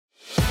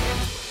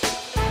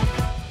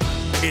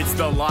It's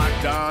the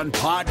Locked On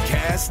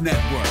Podcast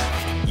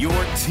Network, your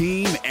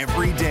team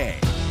every day.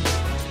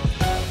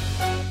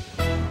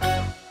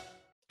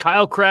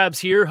 Kyle Krabs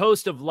here,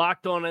 host of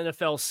Locked On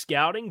NFL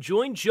Scouting.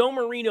 Join Joe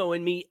Marino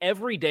and me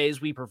every day as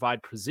we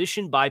provide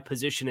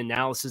position-by-position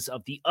analysis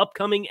of the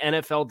upcoming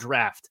NFL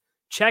Draft.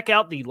 Check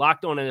out the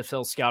Locked On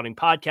NFL Scouting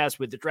podcast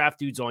with the Draft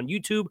Dudes on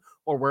YouTube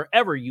or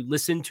wherever you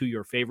listen to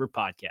your favorite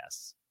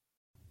podcasts.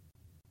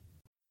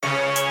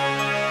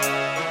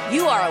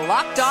 You are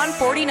Locked On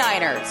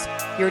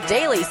 49ers, your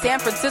daily San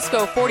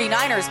Francisco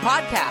 49ers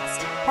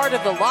podcast, part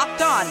of the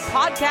Locked On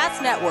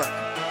Podcast Network,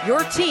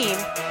 your team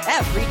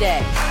every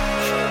day.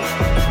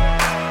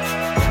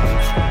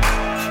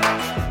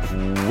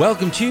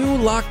 Welcome to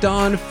Locked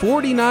On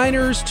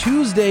 49ers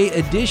Tuesday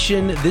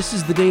edition. This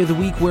is the day of the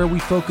week where we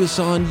focus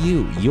on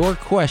you, your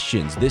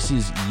questions. This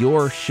is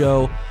your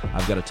show.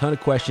 I've got a ton of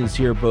questions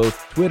here,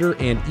 both Twitter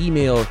and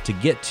email, to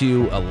get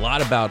to. A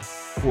lot about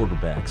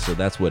quarterbacks, so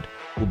that's what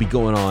will be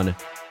going on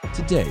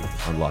today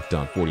on Locked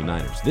On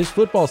 49ers. This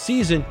football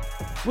season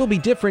will be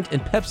different, and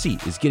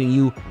Pepsi is getting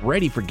you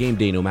ready for game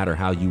day no matter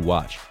how you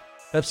watch.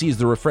 Pepsi is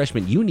the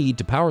refreshment you need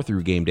to power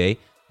through game day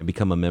and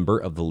become a member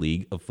of the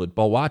League of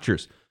Football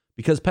Watchers.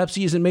 Because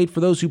Pepsi isn't made for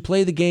those who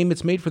play the game,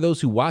 it's made for those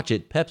who watch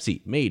it.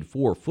 Pepsi, made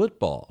for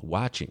football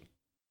watching.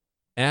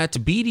 At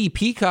BD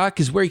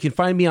Peacock is where you can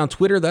find me on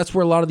Twitter. That's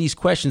where a lot of these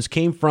questions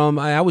came from.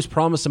 I always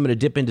promise I'm going to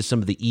dip into some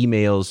of the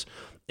emails,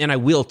 and I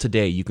will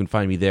today. You can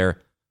find me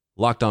there,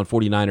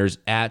 LockedOn49ers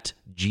at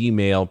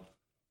Gmail.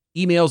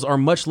 Emails are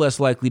much less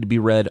likely to be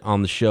read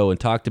on the show and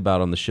talked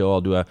about on the show,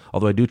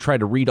 although I do try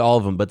to read all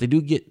of them, but they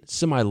do get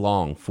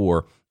semi-long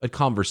for a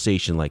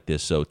conversation like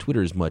this, so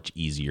Twitter is much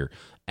easier.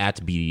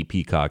 At BD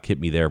Peacock, hit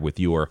me there with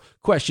your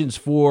questions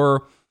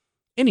for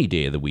any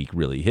day of the week,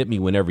 really. Hit me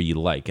whenever you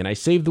like. And I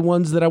save the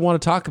ones that I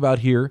want to talk about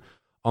here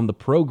on the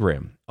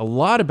program. A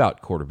lot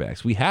about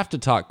quarterbacks. We have to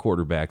talk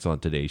quarterbacks on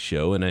today's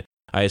show, and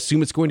I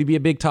assume it's going to be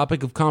a big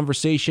topic of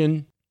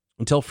conversation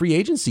until free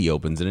agency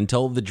opens and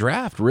until the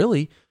draft,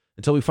 really,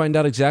 until we find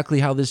out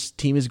exactly how this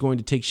team is going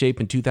to take shape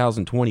in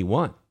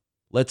 2021.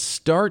 Let's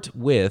start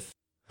with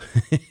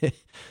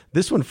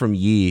this one from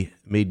Yee.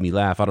 Made me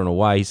laugh. I don't know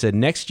why. He said,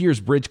 next year's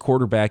bridge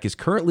quarterback is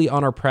currently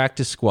on our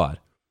practice squad.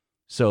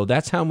 So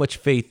that's how much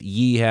faith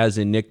Yee has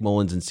in Nick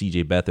Mullins and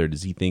CJ Beathard,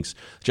 as he thinks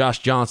Josh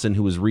Johnson,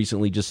 who was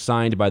recently just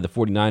signed by the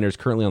 49ers,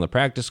 currently on the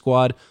practice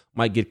squad,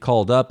 might get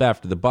called up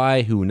after the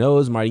bye. Who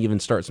knows? Might even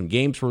start some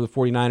games for the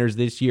 49ers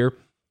this year,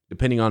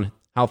 depending on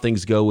how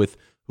things go with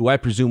who I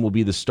presume will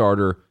be the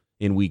starter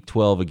in Week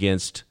 12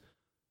 against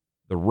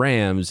the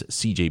Rams,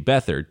 CJ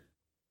Beathard.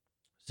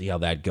 See how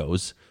that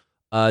goes.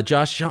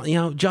 Josh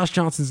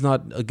Johnson's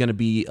not going to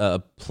be a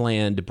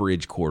planned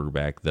bridge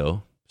quarterback,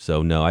 though.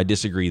 So, no, I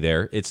disagree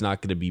there. It's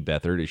not going to be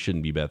Beathard. It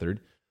shouldn't be Beathard.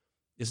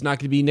 It's not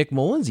going to be Nick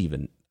Mullins,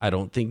 even. I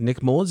don't think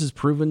Nick Mullins has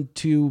proven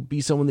to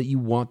be someone that you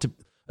want to...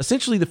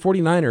 Essentially, the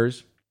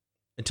 49ers,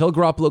 until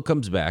Garoppolo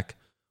comes back,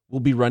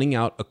 will be running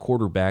out a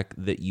quarterback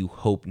that you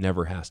hope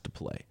never has to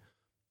play.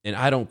 And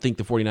I don't think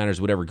the 49ers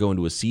would ever go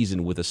into a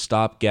season with a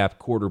stopgap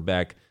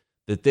quarterback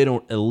that they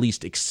don't at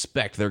least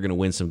expect they're going to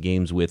win some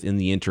games with in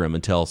the interim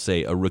until,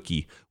 say, a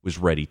rookie was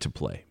ready to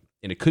play.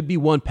 And it could be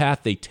one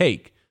path they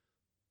take,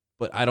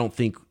 but I don't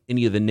think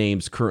any of the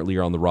names currently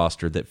are on the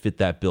roster that fit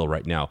that bill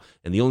right now.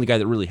 And the only guy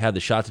that really had the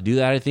shot to do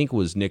that, I think,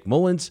 was Nick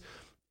Mullins.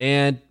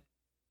 And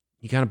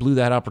he kind of blew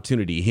that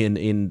opportunity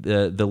in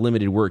the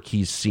limited work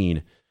he's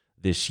seen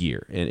this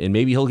year. And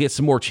maybe he'll get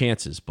some more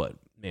chances. But,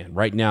 man,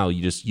 right now,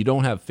 you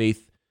don't have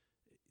faith.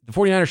 The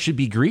 49ers should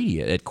be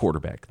greedy at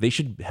quarterback. They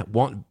should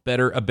want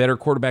a better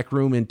quarterback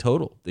room in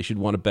total. They should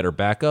want a better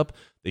backup.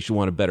 They should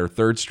want a better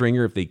third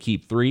stringer if they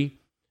keep three.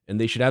 And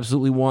they should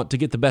absolutely want to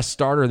get the best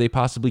starter they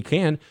possibly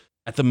can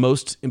at the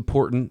most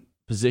important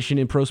position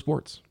in pro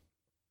sports.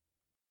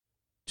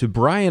 To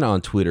Brian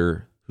on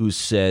Twitter, who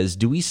says,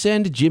 do we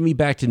send Jimmy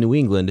back to New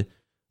England?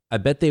 I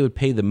bet they would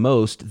pay the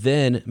most,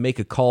 then make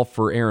a call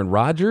for Aaron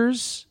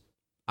Rodgers?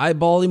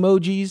 Eyeball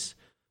emojis.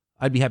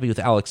 I'd be happy with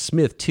Alex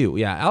Smith, too.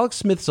 Yeah, Alex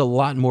Smith's a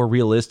lot more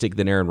realistic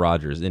than Aaron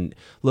Rodgers. And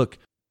look,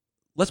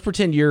 let's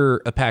pretend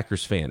you're a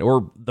Packers fan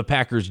or the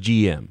Packers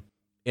GM,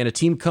 and a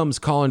team comes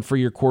calling for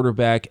your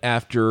quarterback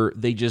after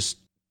they just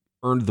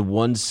earned the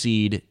 1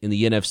 seed in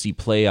the NFC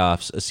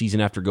playoffs a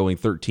season after going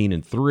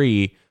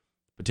 13-3.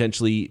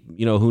 Potentially,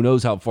 who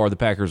knows how far the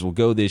Packers will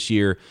go this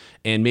year,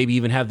 and maybe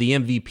even have the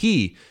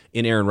MVP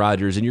in Aaron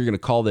Rodgers, and you're going to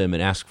call them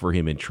and ask for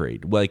him in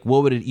trade. Like,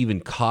 what would it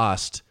even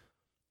cost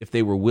if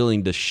they were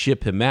willing to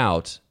ship him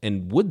out,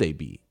 and would they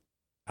be?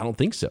 I don't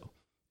think so.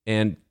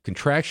 And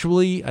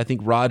contractually, I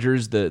think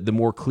Rodgers, the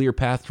more clear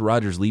path to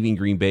Rodgers leaving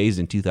Green Bay is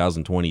in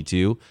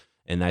 2022,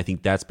 and I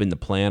think that's been the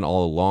plan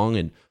all along.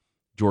 And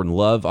Jordan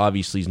Love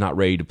obviously is not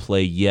ready to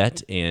play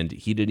yet, and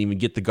he didn't even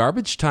get the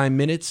garbage time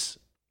minutes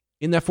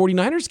in that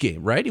 49ers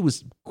game, right? It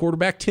was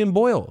quarterback Tim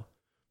Boyle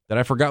that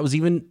I forgot was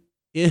even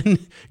in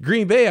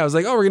Green Bay. I was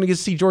like, oh, we're going to get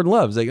to see Jordan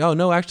Love. It's like, oh,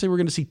 no, actually, we're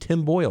going to see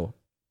Tim Boyle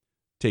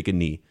take a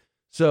knee.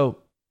 So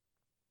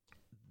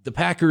the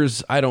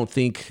Packers, I don't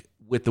think,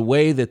 with the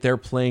way that they're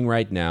playing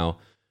right now,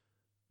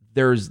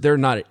 they're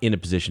not in a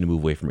position to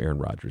move away from Aaron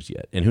Rodgers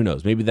yet. And who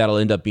knows, maybe that'll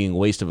end up being a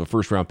waste of a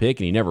first-round pick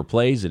and he never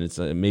plays, and it's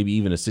maybe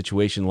even a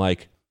situation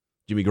like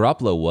Jimmy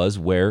Garoppolo was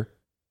where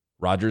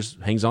Rodgers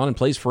hangs on and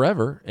plays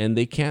forever, and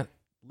they can't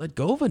let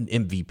go of an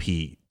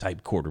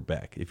MVP-type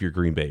quarterback if you're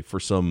Green Bay for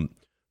some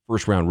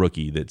first-round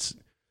rookie that's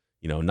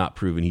not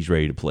proven he's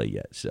ready to play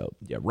yet. So,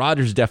 yeah,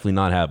 Rodgers definitely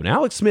not happening.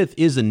 Alex Smith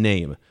is a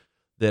name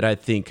that I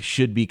think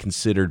should be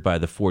considered by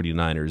the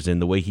 49ers,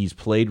 and the way he's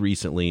played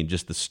recently and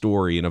just the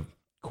story, and of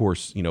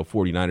course,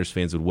 49ers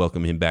fans would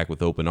welcome him back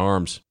with open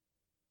arms.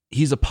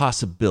 He's a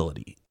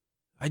possibility.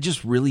 I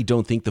just really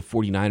don't think the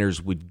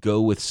 49ers would go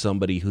with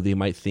somebody who they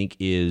might think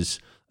is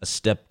a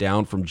step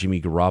down from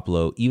Jimmy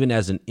Garoppolo, even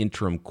as an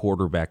interim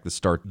quarterback to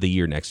start the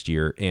year next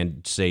year,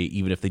 and say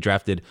even if they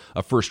drafted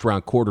a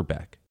first-round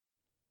quarterback.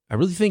 I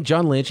really think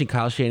John Lynch and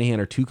Kyle Shanahan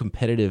are too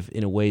competitive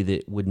in a way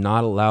that would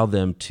not allow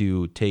them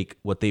to take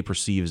what they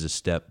perceive as a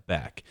step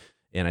back.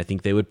 And I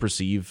think they would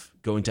perceive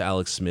going to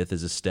Alex Smith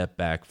as a step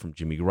back from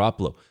Jimmy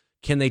Garoppolo.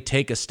 Can they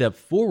take a step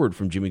forward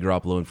from Jimmy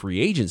Garoppolo in free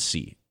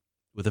agency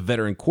with a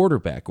veteran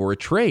quarterback or a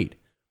trade?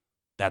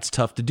 That's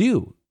tough to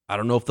do. I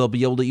don't know if they'll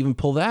be able to even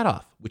pull that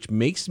off, which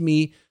makes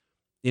me,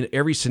 in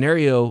every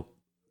scenario,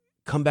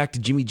 come back to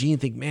Jimmy G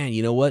and think, man,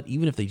 you know what?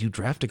 Even if they do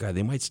draft a guy,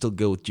 they might still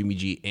go with Jimmy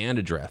G and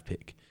a draft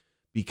pick.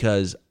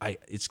 Because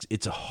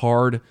it's a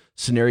hard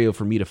scenario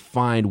for me to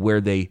find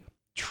where they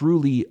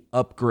truly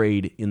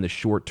upgrade in the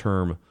short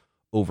term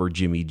over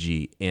Jimmy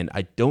G. And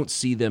I don't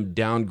see them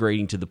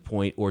downgrading to the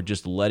point or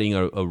just letting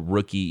a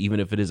rookie, even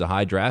if it is a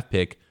high draft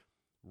pick,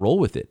 roll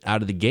with it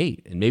out of the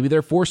gate. And maybe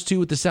they're forced to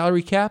with the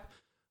salary cap.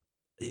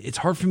 It's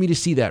hard for me to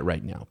see that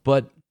right now.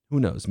 But who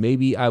knows?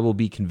 Maybe I will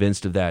be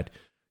convinced of that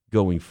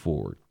going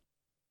forward.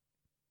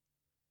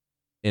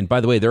 And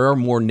by the way, there are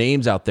more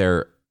names out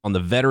there on the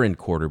veteran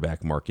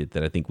quarterback market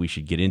that I think we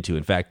should get into.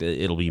 In fact,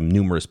 it'll be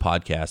numerous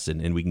podcasts,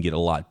 and we can get a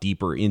lot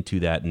deeper into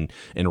that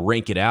and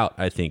rank it out,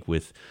 I think,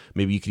 with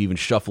maybe you could even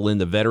shuffle in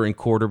the veteran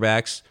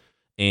quarterbacks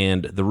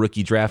and the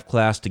rookie draft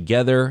class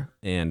together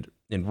and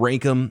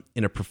rank them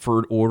in a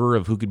preferred order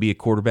of who could be a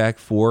quarterback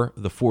for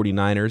the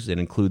 49ers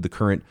and include the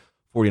current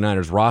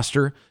 49ers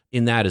roster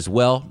in that as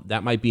well.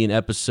 That might be an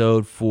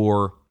episode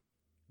for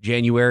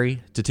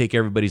January to take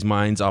everybody's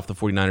minds off the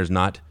 49ers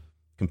not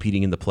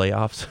competing in the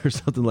playoffs or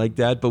something like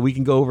that. But we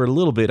can go over it a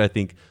little bit, I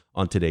think,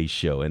 on today's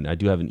show. And I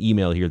do have an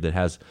email here that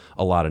has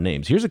a lot of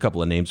names. Here's a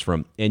couple of names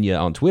from Enya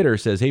on Twitter.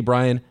 Says, hey,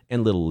 Brian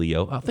and Little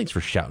Leo. Oh, thanks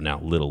for shouting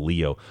out Little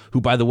Leo,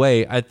 who, by the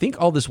way, I think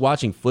all this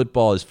watching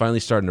football is finally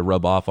starting to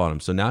rub off on him.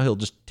 So now he'll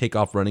just take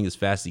off running as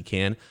fast as he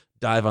can,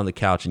 dive on the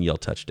couch, and yell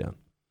touchdown.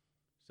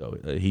 So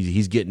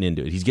he's getting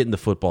into it. He's getting the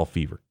football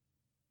fever.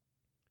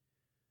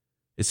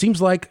 It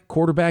seems like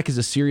quarterback is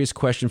a serious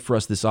question for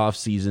us this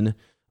offseason.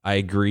 I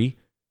agree.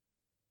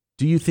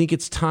 Do you think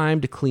it's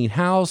time to clean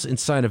house and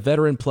sign a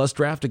veteran plus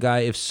draft a guy?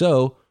 If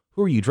so,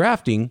 who are you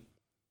drafting?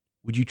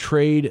 Would you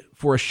trade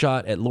for a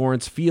shot at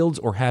Lawrence Fields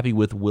or happy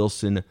with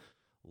Wilson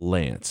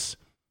Lance?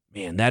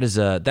 Man, that's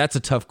a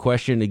tough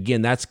question.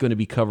 Again, that's going to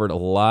be covered a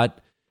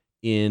lot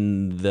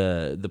in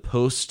the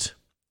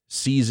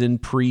post-season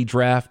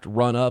pre-draft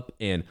run-up,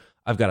 and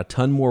I've got a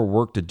ton more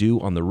work to do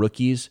on the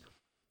rookies.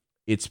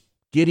 It's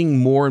getting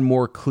more and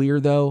more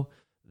clear, though,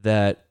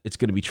 that it's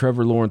going to be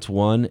Trevor Lawrence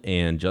 1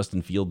 and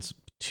Justin Fields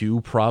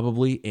 2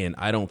 probably, and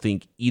I don't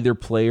think either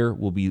player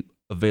will be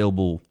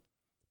available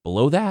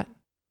below that.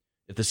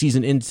 If the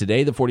season ends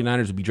today, the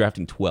 49ers would be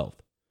drafting 12th.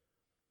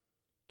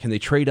 Can they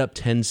trade up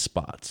 10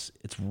 spots?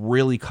 It's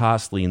really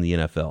costly in the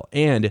NFL.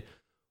 And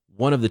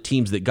one of the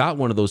teams that got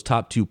one of those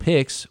top 2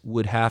 picks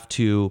would have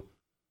to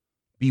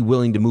be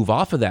willing to move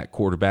off of that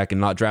quarterback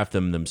and not draft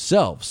them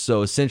themselves.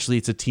 So essentially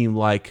it's a team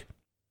like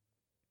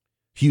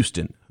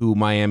Houston, who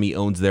Miami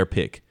owns their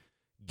pick,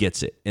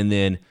 gets it. And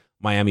then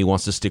Miami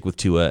wants to stick with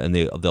Tua, and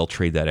they'll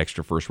trade that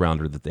extra first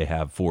rounder that they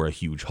have for a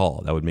huge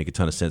haul. That would make a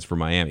ton of sense for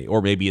Miami.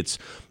 Or maybe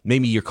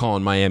you're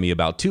calling Miami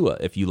about Tua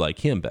if you like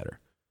him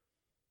better,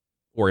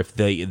 or if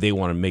they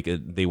want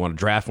to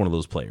draft one of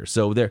those players.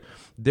 So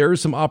there is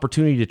some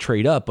opportunity to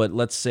trade up. But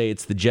let's say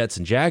it's the Jets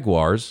and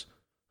Jaguars,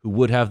 who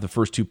would have the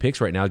first 2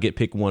 picks right now, get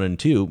pick 1 and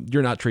 2.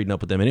 You're not trading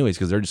up with them anyways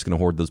because they're just going to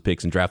hoard those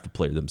picks and draft the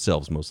player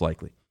themselves most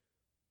likely.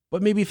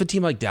 But maybe if a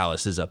team like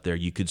Dallas is up there,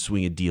 you could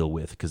swing a deal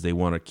with because they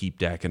want to keep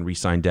Dak and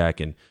re-sign Dak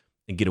and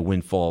get a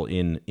windfall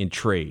in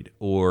trade.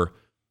 Or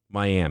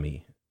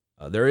Miami.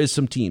 There is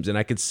some teams, and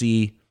I could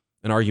see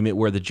an argument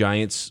where the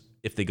Giants,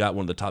 if they got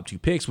one of the top 2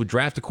 picks, would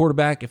draft a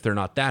quarterback. If they're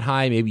not that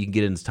high, maybe you can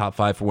get in the top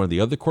 5 for one of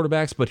the other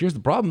quarterbacks. But here's the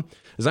problem,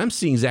 is I'm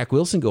seeing Zach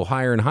Wilson go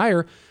higher and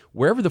higher.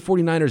 Wherever the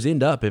 49ers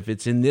end up, if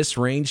it's in this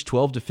range,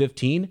 12 to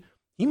 15,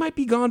 he might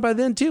be gone by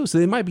then too. So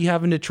they might be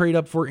having to trade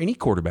up for any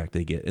quarterback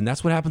they get. And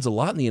that's what happens a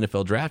lot in the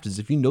NFL draft is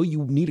if you know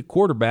you need a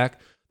quarterback,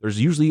 there's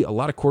usually a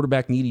lot of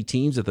quarterback needy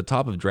teams at the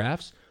top of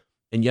drafts,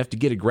 and you have to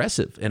get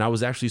aggressive. And I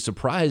was actually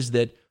surprised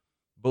that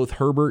both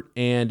Herbert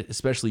and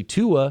especially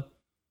Tua,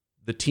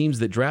 the teams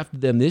that drafted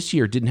them this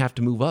year, didn't have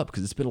to move up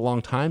because it's been a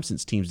long time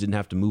since teams didn't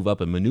have to move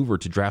up and maneuver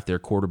to draft their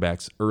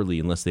quarterbacks early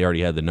unless they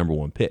already had the number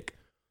 1 pick.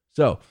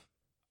 So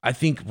I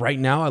think right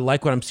now I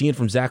like what I'm seeing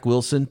from Zach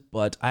Wilson,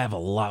 but I have a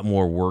lot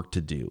more work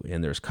to do.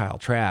 And there's Kyle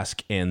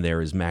Trask, and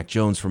there is Mac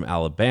Jones from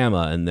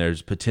Alabama, and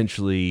there's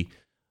potentially,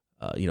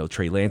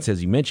 Trey Lance,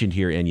 as you mentioned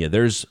here, and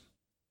there's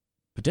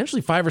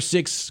potentially 5 or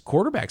 6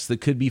 quarterbacks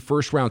that could be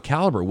first-round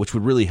caliber, which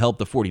would really help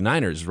the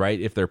 49ers, right?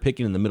 If they're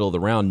picking in the middle of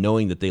the round,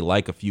 knowing that they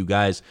like a few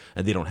guys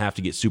and they don't have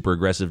to get super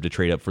aggressive to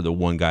trade up for the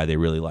one guy they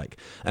really like.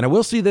 And I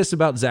will say this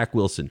about Zach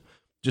Wilson.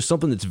 Just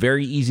something that's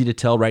very easy to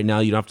tell right now.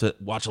 You don't have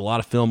to watch a lot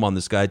of film on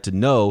this guy to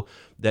know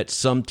that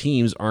some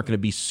teams aren't going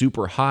to be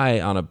super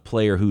high on a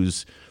player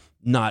who's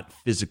not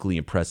physically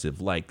impressive.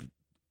 Like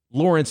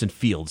Lawrence and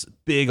Fields,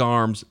 big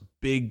arms,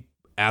 big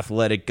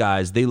athletic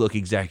guys. They look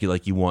exactly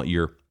like you want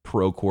your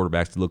pro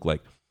quarterbacks to look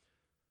like.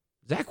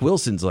 Zach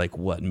Wilson's like,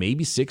 what,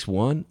 maybe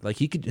 6'1"? Like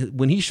he could,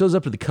 when he shows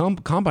up to the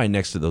combine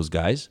next to those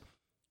guys,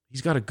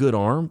 he's got a good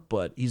arm,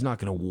 but he's not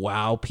going to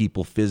wow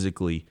people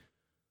physically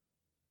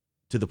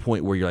to the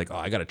point where you're like, oh,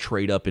 I got to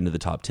trade up into the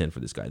top 10 for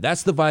this guy.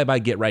 That's the vibe I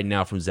get right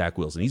now from Zach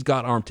Wilson. He's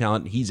got arm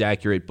talent. He's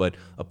accurate, but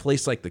a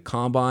place like the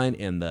combine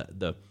and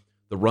the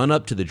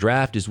run-up to the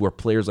draft is where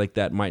players like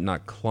that might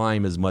not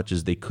climb as much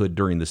as they could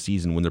during the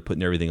season when they're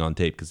putting everything on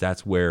tape, because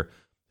that's where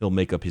he'll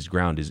make up his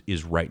ground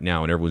is right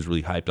now, and everyone's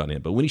really hyped on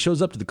him. But when he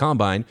shows up to the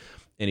combine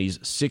and he's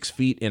 6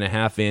 feet and a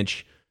half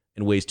inch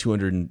and weighs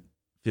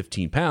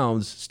 215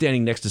 pounds,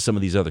 standing next to some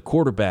of these other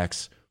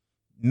quarterbacks,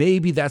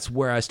 maybe that's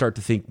where I start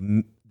to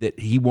think that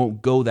he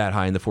won't go that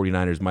high, and the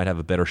 49ers might have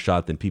a better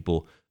shot than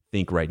people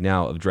think right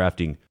now of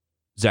drafting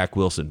Zach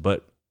Wilson.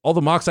 But all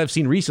the mocks I've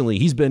seen recently,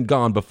 he's been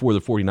gone before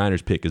the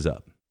 49ers pick is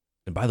up.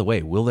 And by the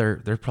way,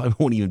 there probably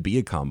won't even be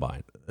a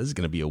combine. This is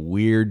going to be a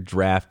weird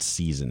draft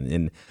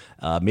season.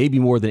 And maybe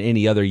more than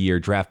any other year,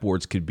 draft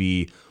boards could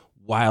be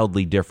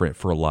wildly different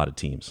for a lot of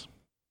teams.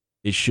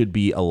 It should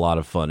be a lot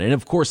of fun. And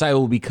of course, I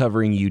will be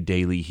covering you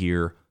daily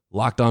here,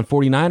 Locked On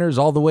 49ers,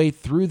 all the way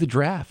through the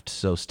draft.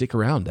 So stick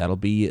around. That'll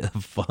be a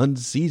fun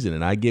season,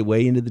 and I get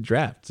way into the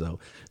draft. So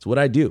it's what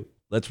I do.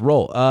 Let's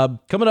roll.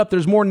 Coming up,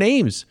 there's more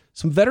names.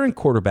 Some veteran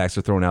quarterbacks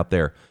are thrown out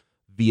there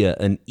via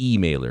an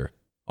emailer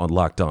on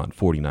Locked On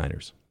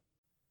 49ers.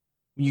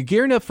 When you're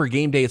gearing up for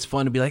game day, it's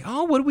fun to be like,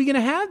 oh, what are we going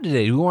to have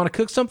today? Do we want to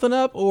cook something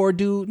up, or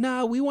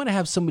we want to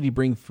have somebody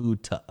bring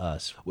food to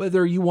us?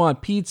 Whether you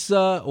want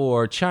pizza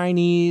or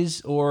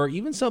Chinese or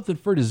even something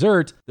for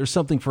dessert, there's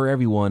something for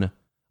everyone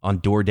on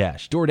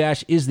DoorDash.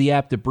 DoorDash is the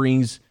app that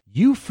brings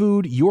you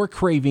food you're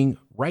craving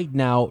right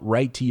now,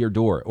 right to your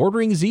door.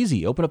 Ordering is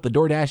easy. Open up the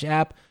DoorDash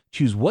app,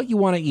 choose what you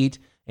want to eat,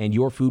 and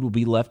your food will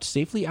be left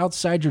safely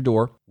outside your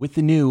door with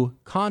the new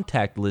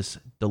contactless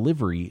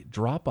delivery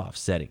drop-off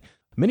setting.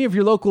 Many of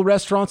your local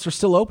restaurants are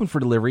still open for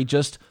delivery.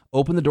 Just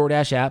open the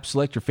DoorDash app,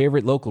 select your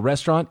favorite local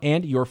restaurant,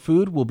 and your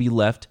food will be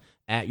left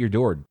at your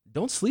door.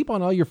 Don't sleep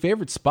on all your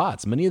favorite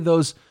spots. Many of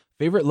those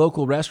favorite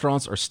local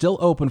restaurants are still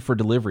open for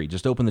delivery.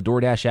 Just open the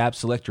DoorDash app,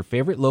 select your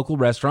favorite local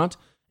restaurant,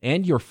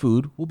 and your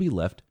food will be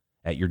left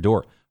at your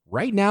door.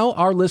 Right now,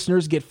 our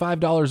listeners get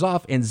 $5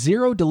 off and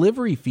 0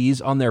 delivery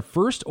fees on their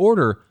first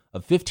order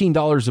of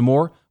 $15 or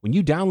more when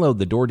you download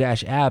the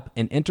DoorDash app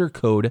and enter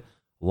code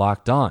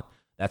LOCKEDON.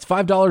 That's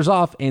 $5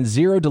 off and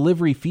 0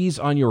 delivery fees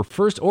on your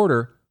first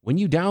order when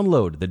you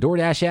download the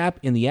DoorDash app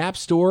in the App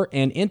Store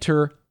and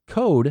enter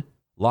code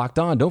Locked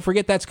On. Don't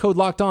forget that's code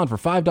Locked On for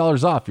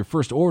 $5 off your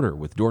first order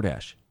with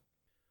DoorDash.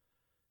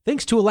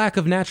 Thanks to a lack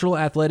of natural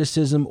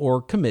athleticism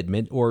or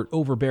commitment or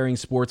overbearing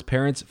sports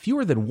parents,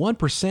 fewer than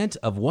 1%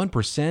 of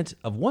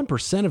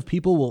 1% of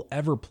people will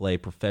ever play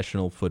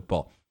professional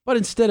football. But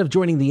instead of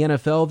joining the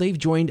NFL, they've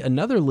joined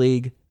another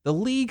league, the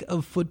League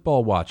of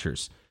Football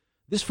Watchers.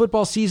 This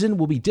football season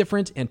will be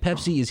different, and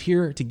Pepsi is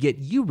here to get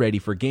you ready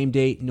for game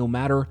day no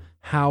matter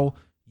how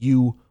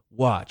you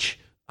watch.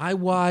 I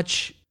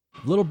watch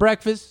little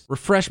breakfast,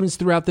 refreshments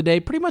throughout the day,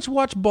 pretty much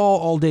watch ball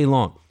all day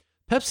long.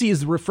 Pepsi is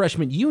the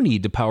refreshment you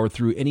need to power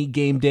through any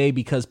game day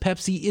because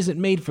Pepsi isn't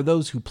made for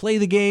those who play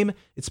the game.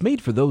 It's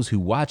made for those who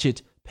watch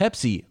it.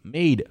 Pepsi,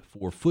 made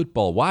for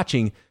football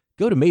watching.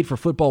 Go to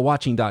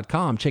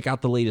madeforfootballwatching.com. Check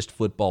out the latest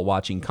football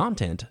watching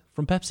content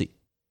from Pepsi.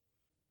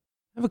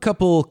 I have a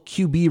couple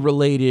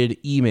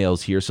QB-related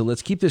emails here, so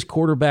let's keep this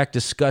quarterback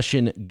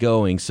discussion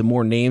going. Some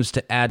more names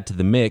to add to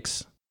the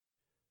mix.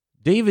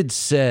 David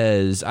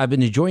says, I've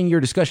been enjoying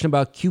your discussion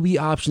about QB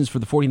options for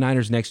the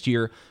 49ers next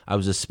year. I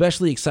was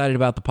especially excited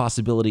about the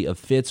possibility of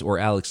Fitz or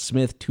Alex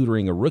Smith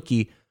tutoring a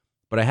rookie,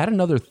 but I had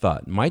another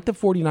thought. Might the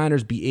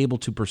 49ers be able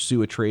to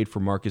pursue a trade for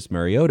Marcus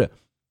Mariota?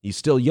 He's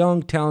still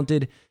young,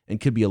 talented,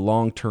 and could be a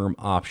long-term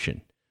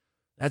option.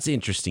 That's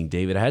interesting,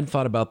 David. I hadn't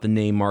thought about the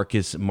name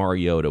Marcus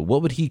Mariota.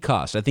 What would he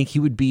cost? I think he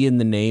would be in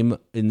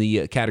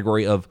the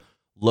category of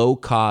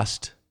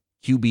low-cost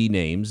QB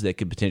names that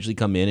could potentially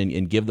come in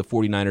and give the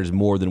 49ers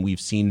more than we've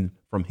seen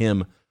from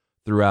him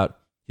throughout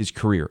his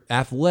career.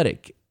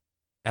 Athletic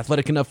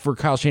enough for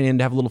Kyle Shanahan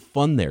to have a little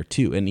fun there,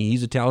 too. And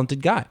he's a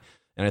talented guy.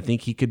 And I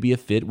think he could be a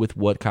fit with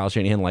what Kyle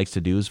Shanahan likes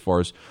to do as far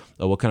as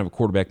what kind of a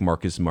quarterback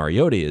Marcus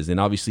Mariota is. And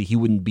obviously, he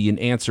wouldn't be an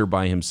answer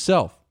by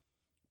himself,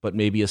 but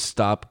maybe a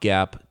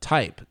stopgap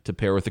type to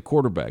pair with a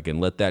quarterback and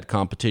let that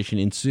competition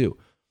ensue.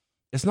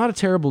 It's not a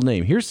terrible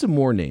name. Here's some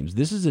more names.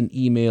 This is an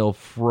email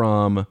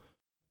from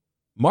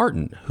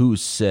Martin, who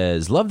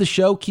says, love the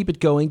show. Keep it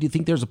going. Do you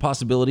think there's a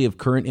possibility of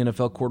current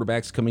NFL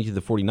quarterbacks coming to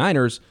the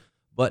 49ers,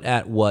 but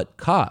at what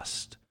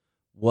cost?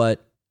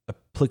 What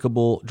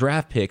applicable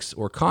draft picks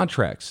or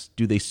contracts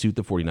do they suit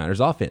the 49ers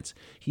offense?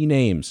 He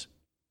names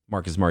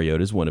Marcus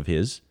Mariota as one of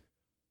his,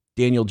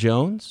 Daniel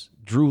Jones,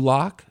 Drew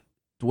Lock,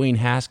 Dwayne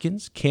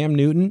Haskins, Cam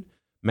Newton,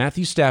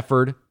 Matthew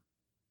Stafford,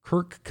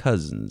 Kirk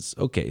Cousins.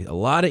 Okay, a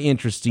lot of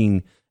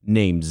interesting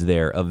names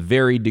there of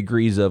varied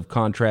degrees of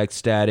contract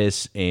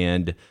status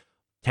and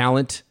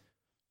talent.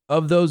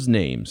 Of those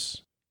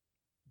names,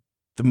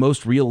 the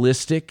most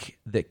realistic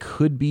that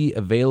could be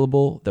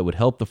available that would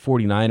help the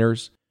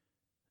 49ers,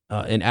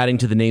 and adding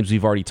to the names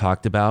we've already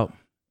talked about,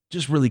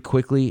 just really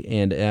quickly,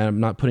 and I'm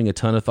not putting a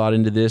ton of thought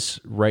into this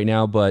right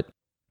now, but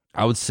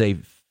I would say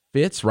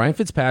Ryan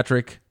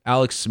Fitzpatrick,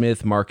 Alex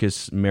Smith,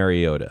 Marcus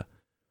Mariota.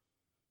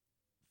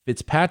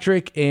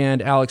 Fitzpatrick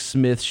and Alex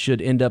Smith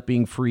should end up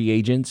being free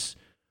agents.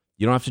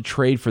 You don't have to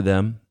trade for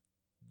them.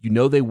 You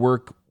know they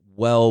work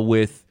well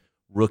with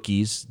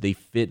rookies. They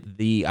fit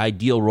the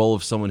ideal role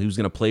of someone who's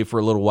going to play for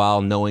a little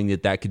while, knowing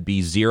that that could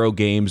be 0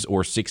 games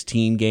or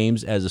 16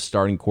 games as a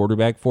starting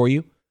quarterback for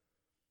you.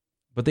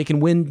 But they can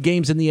win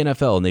games in the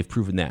NFL, and they've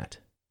proven that.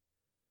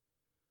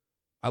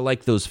 I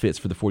like those fits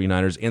for the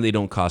 49ers, and they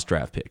don't cost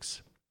draft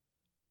picks.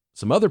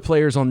 Some other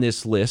players on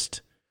this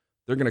list,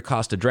 they're going to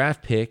cost a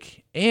draft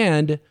pick,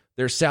 and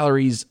their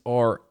salaries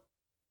are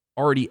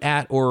already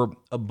at or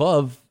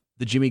above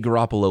the Jimmy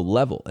Garoppolo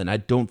level, and I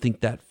don't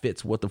think that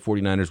fits what the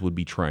 49ers would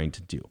be trying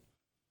to do.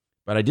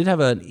 But I did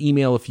have an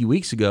email a few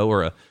weeks ago,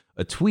 or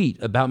a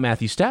tweet about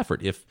Matthew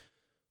Stafford, if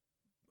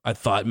I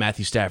thought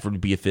Matthew Stafford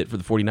would be a fit for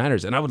the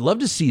 49ers, and I would love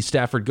to see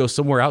Stafford go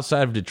somewhere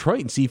outside of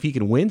Detroit and see if he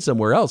can win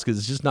somewhere else, because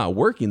it's just not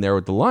working there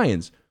with the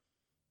Lions.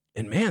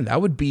 And man,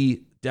 that would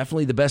be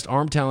definitely the best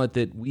arm talent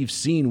that we've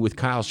seen with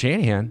Kyle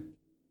Shanahan.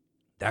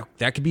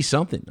 That could be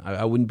something.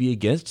 I wouldn't be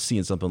against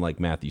seeing something like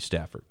Matthew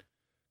Stafford.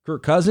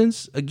 Kirk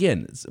Cousins,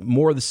 again, it's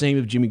more of the same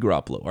of Jimmy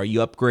Garoppolo. Are you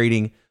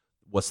upgrading?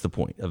 What's the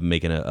point of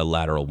making a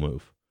lateral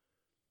move?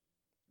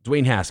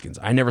 Dwayne Haskins.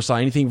 I never saw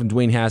anything from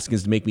Dwayne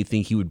Haskins to make me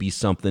think he would be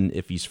something.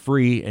 If he's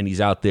free and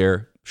he's out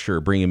there, sure,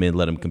 bring him in,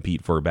 let him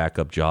compete for a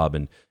backup job,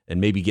 and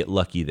maybe get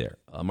lucky there.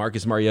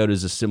 Marcus Mariota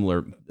is a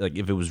similar, like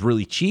if it was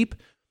really cheap,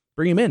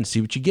 bring him in,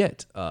 see what you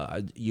get.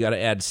 You got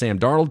to add Sam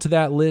Darnold to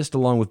that list,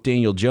 along with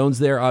Daniel Jones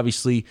there.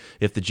 Obviously,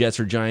 if the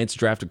Jets or Giants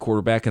draft a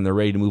quarterback and they're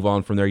ready to move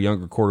on from their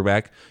younger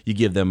quarterback, you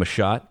give them a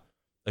shot.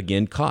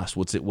 Again, cost.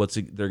 What's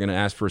it? They're going to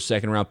ask for a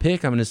second-round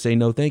pick. I'm going to say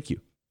no, thank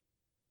you.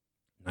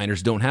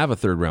 Niners don't have a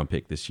third-round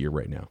pick this year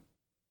right now.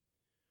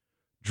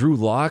 Drew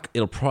Lock,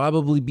 it'll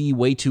probably be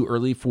way too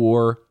early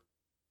for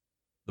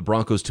the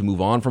Broncos to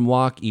move on from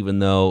Lock, even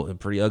though a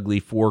pretty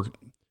ugly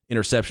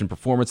 4-interception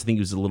performance. I think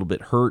he was a little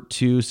bit hurt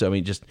too. So, I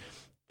mean, just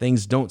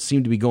things don't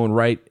seem to be going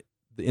right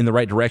in the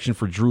right direction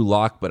for Drew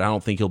Lock, but I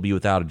don't think he'll be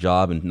without a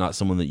job and not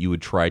someone that you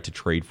would try to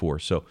trade for.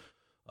 So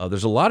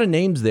there's a lot of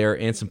names there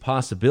and some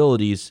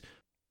possibilities.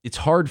 It's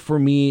hard for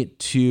me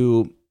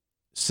to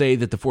say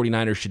that the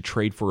 49ers should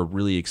trade for a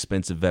really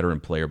expensive veteran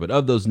player. But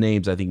of those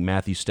names, I think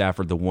Matthew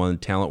Stafford, the one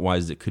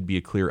talent-wise that could be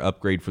a clear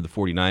upgrade for the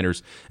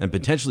 49ers and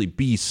potentially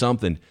be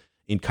something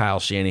in Kyle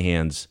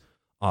Shanahan's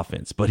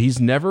offense. But he's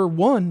never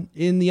won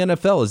in the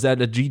NFL. Is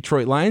that a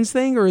Detroit Lions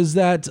thing, or is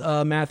that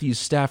a Matthew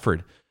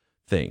Stafford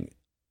thing?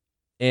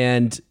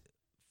 And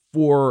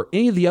for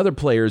any of the other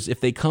players,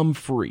 if they come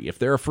free, if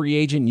they're a free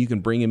agent, you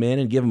can bring him in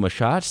and give him a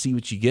shot, see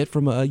what you get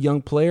from a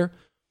young player.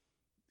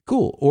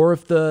 Cool. Or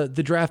if the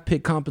draft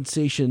pick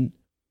compensation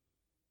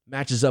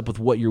matches up with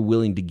what you're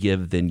willing to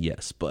give, then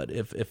yes. But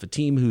if a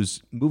team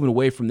who's moving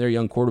away from their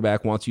young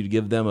quarterback wants you to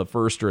give them a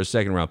first or a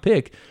second round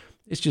pick,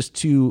 it's just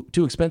too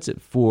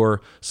expensive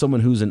for someone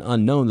who's an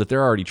unknown that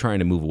they're already trying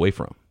to move away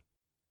from.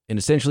 And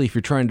essentially, if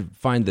you're trying to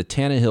find the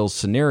Tannehill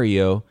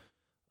scenario,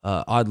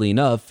 oddly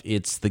enough,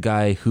 it's the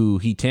guy who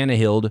he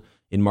Tannehilled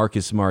in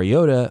Marcus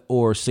Mariota,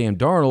 or Sam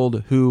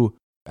Darnold, who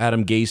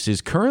Adam Gase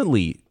is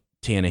currently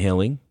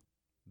Tannehilling.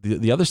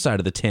 The other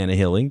side of the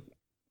Tannehilling.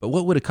 But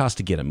what would it cost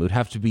to get him? It would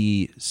have to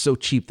be so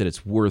cheap that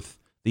it's worth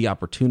the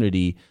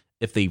opportunity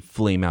if they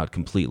flame out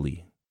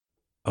completely.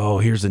 Oh,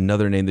 here's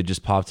another name that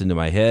just popped into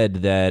my head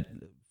that,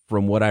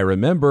 from what I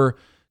remember,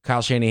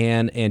 Kyle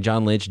Shanahan and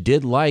John Lynch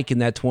did like in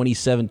that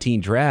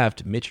 2017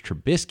 draft. Mitch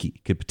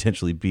Trubisky could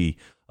potentially be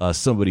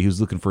somebody who's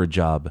looking for a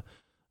job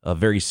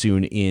very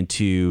soon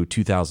into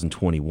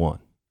 2021.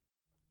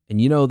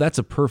 And, you know, that's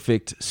a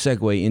perfect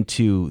segue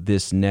into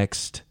this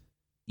next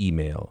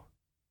email.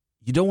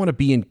 You don't want to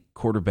be in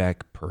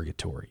quarterback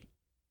purgatory.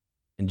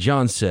 And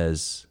John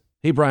says,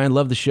 hey, Brian,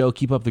 love the show.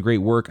 Keep up the great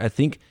work. I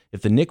think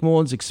if the Nick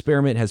Mullins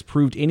experiment has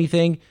proved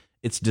anything,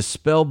 it's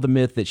dispelled the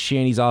myth that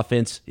Shanny's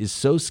offense is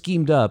so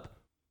schemed up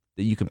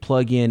that you can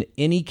plug in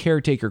any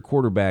caretaker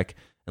quarterback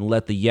and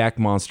let the Yak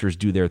Monsters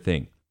do their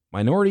thing.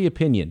 Minority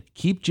opinion,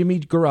 keep Jimmy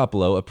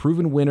Garoppolo a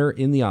proven winner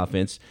in the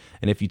offense,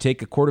 and if you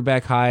take a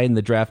quarterback high in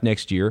the draft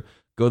next year,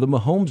 go the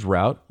Mahomes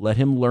route, let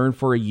him learn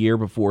for a year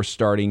before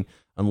starting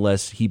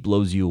unless he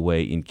blows you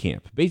away in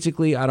camp.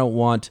 Basically, I don't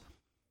want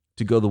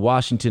to go the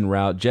Washington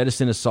route,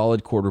 jettison a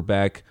solid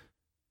quarterback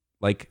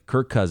like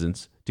Kirk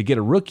Cousins, to get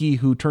a rookie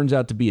who turns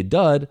out to be a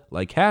dud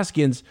like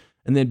Haskins,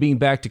 and then being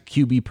back to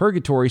QB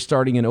purgatory,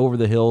 starting an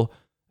over-the-hill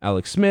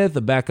Alex Smith,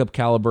 a backup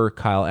caliber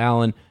Kyle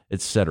Allen,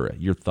 etc.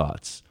 Your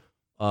thoughts?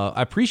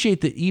 I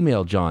appreciate the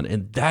email, John,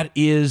 and that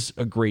is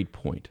a great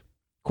point.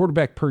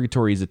 Quarterback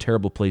purgatory is a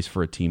terrible place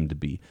for a team to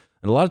be.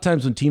 And a lot of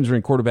times when teams are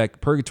in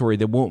quarterback purgatory,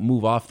 they won't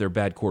move off their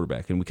bad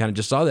quarterback. And we kind of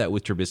just saw that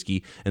with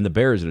Trubisky and the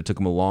Bears, and it took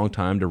them a long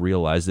time to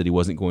realize that he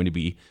wasn't going to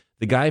be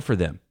the guy for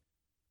them.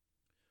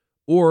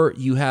 Or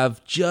you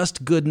have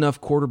just good enough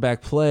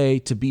quarterback play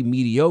to be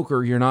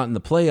mediocre. You're not in the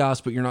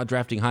playoffs, but you're not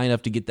drafting high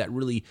enough to get that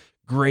really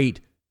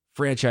great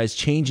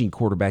franchise-changing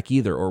quarterback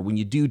either. Or when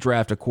you do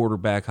draft a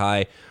quarterback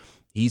high,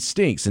 he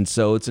stinks. And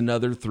so it's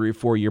another 3 or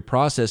 4 year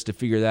process to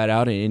figure that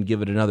out and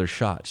give it another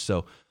shot.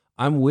 So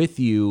I'm with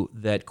you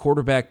that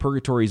quarterback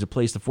purgatory is a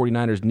place the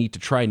 49ers need to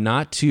try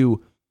not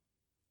to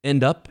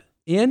end up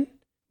in,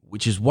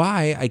 which is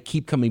why I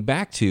keep coming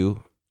back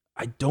to,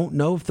 I don't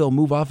know if they'll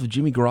move off of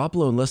Jimmy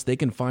Garoppolo unless they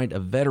can find a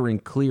veteran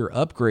clear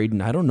upgrade,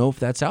 and I don't know if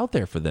that's out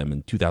there for them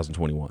in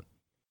 2021.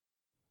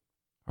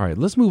 All right,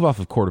 let's move off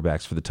of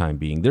quarterbacks for the time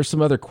being. There's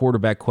some other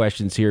quarterback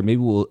questions here.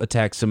 Maybe we'll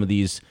attack some of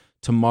these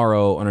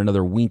tomorrow on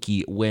another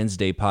Winky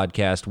Wednesday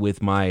podcast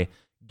with my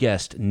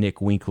guest,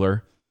 Nick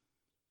Winkler.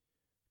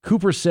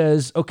 Cooper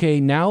says,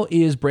 okay, now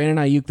is Brandon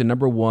Ayuk the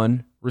number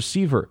 1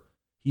 receiver?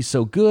 He's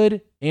so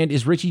good. And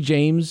is Richie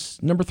James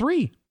number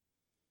 3?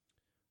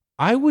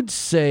 I would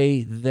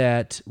say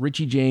that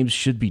Richie James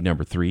should be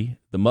number 3.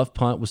 The muff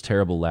punt was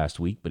terrible last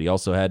week, but he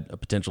also had a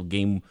potential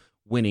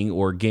game-winning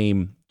or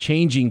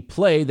game-changing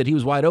play that he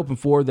was wide open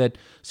for that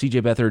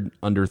C.J. Beathard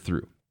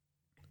underthrew.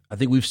 I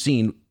think we've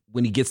seen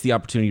when he gets the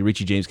opportunity,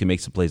 Richie James can make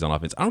some plays on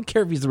offense. I don't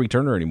care if he's the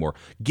returner anymore.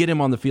 Get him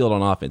on the field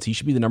on offense. He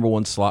should be the number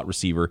 1 slot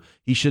receiver.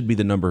 He should be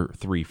the number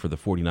 3 for the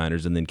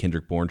 49ers, and then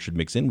Kendrick Bourne should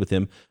mix in with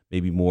him,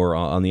 maybe more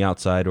on the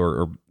outside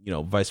or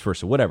vice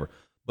versa, whatever.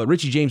 But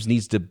Richie James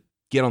needs to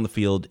get on the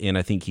field, and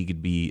I think he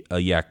could be a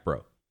yak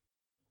bro.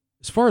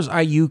 As far as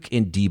Ayuk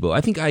and Debo, I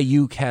think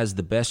Ayuk has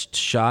the best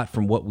shot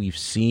from what we've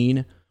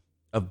seen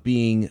of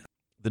being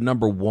the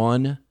number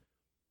 1,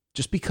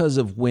 just because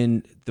of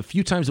when the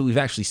few times that we've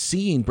actually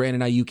seen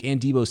Brandon Ayuk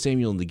and Debo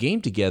Samuel in the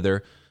game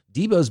together,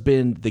 Debo's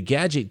been the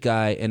gadget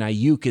guy, and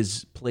Ayuk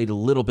has played a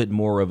little bit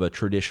more of a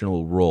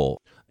traditional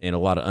role and a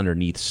lot of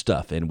underneath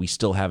stuff. And we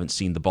still haven't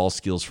seen the ball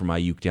skills from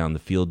Ayuk down the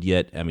field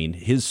yet. I mean,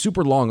 his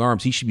super long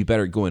arms, he should be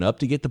better at going up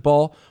to get the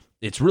ball.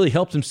 It's really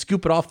helped him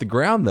scoop it off the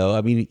ground, though.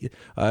 I mean,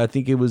 I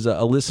think it was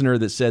a listener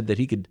that said that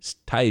he could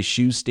tie his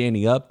shoes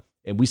standing up,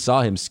 and we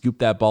saw him scoop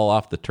that ball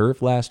off the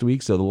turf last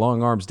week. So the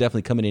long arms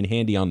definitely coming in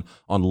handy on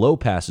low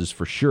passes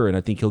for sure, and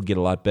I think he'll get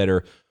a lot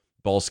better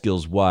ball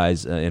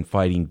skills-wise and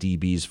fighting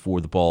DBs for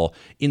the ball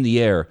in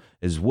the air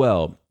as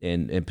well,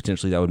 and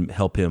potentially that would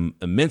help him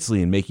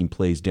immensely in making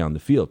plays down the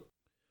field.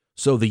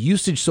 So the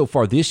usage so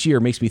far this year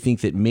makes me think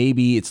that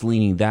maybe it's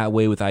leaning that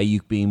way with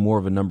Ayuk being more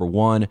of a number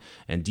 1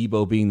 and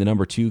Debo being the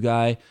number 2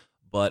 guy.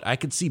 But I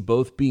could see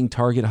both being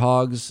target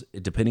hogs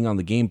depending on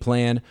the game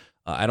plan.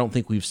 I don't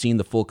think we've seen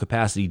the full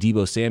capacity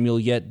Debo Samuel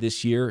yet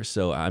this year,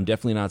 so I'm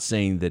definitely not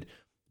saying that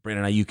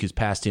Brandon Ayuk has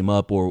passed him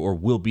up or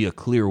will be a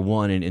clear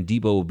 1 and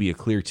Debo will be a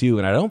clear 2.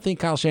 And I don't think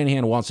Kyle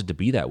Shanahan wants it to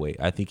be that way.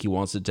 I think he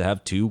wants it to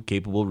have 2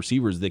 capable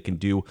receivers that can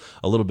do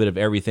a little bit of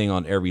everything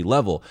on every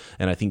level.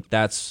 And I think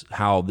that's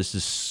how this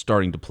is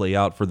starting to play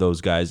out for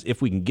those guys.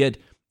 If we can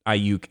get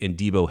Ayuk and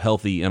Debo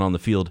healthy and on the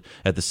field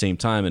at the same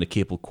time and a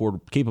capable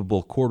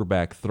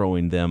quarterback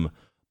throwing them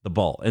the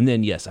ball. And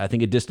then, yes, I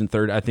think a distant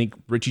third. I think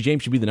Richie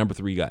James should be the number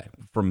 3 guy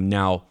from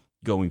now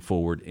going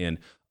forward. And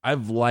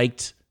I've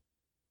liked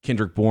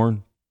Kendrick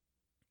Bourne.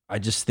 I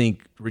just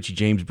think Richie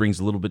James brings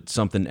a little bit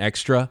something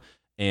extra,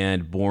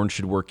 and Bourne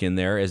should work in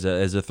there as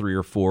a 3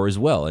 or 4 as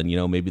well. And,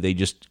 maybe they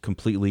just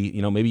completely,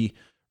 maybe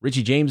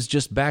Richie James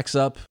just backs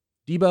up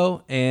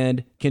Debo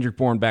and Kendrick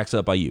Bourne backs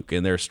up Ayuk,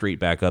 and they're straight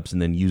backups,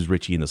 and then use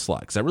Richie in the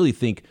slot. Because I really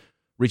think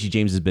Richie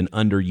James has been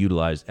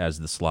underutilized as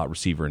the slot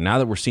receiver. And now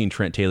that we're seeing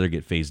Trent Taylor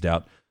get phased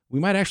out,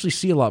 we might actually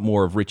see a lot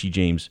more of Richie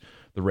James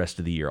the rest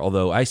of the year.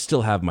 Although I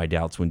still have my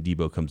doubts when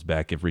Debo comes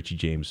back if Richie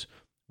James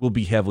will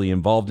be heavily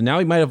involved. And now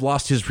he might have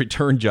lost his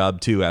return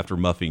job, too, after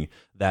muffing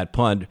that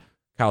punt.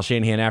 Kyle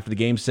Shanahan after the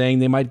game saying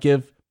they might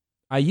give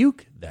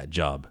Ayuk that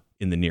job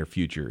in the near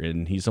future.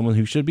 And he's someone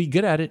who should be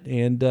good at it,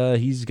 and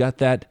he's got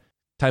that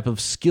type of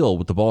skill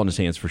with the ball in his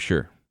hands for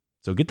sure.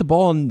 So get the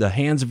ball in the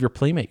hands of your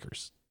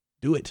playmakers.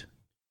 Do it.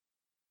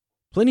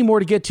 Plenty more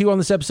to get to on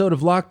this episode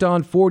of Locked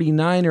On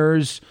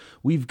 49ers.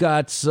 We've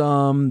got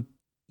some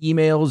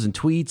emails and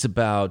tweets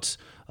about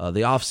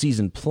the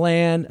offseason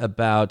plan,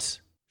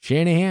 about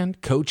Shanahan,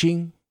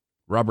 coaching,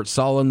 Robert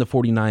Saleh, the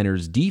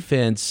 49ers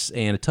defense,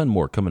 and a ton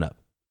more coming up.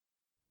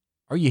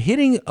 Are you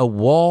hitting a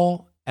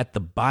wall at the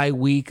bye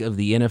week of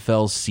the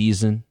NFL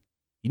season?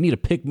 You need a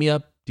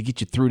pick-me-up to get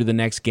you through to the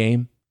next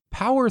game?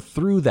 Power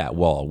through that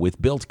wall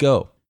with Built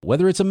Go.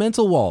 Whether it's a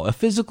mental wall, a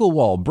physical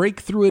wall,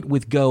 break through it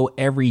with Go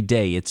every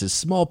day. It's a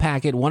small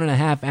packet,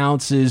 1.5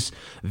 ounces,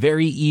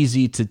 very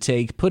easy to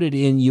take. Put it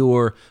in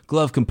your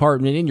glove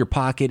compartment, in your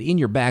pocket, in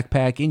your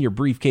backpack, in your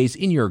briefcase,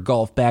 in your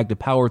golf bag to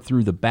power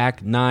through the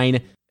back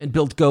nine. And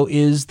Built Go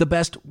is the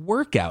best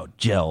workout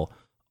gel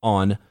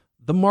on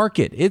the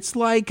market. It's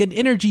like an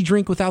energy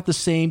drink without the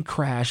same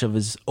crash of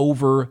his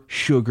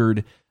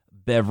over-sugared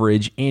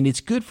beverage, and it's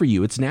good for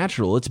you. It's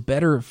natural. It's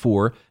better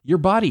for your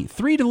body.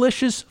 3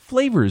 delicious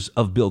flavors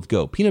of Built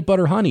Go: peanut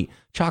butter honey,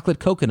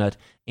 chocolate coconut,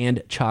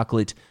 and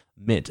chocolate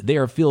mint. They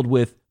are filled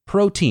with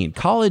protein,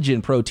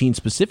 collagen protein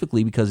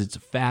specifically because it's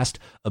fast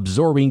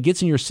absorbing,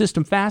 gets in your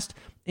system fast,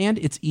 and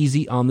it's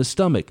easy on the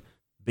stomach.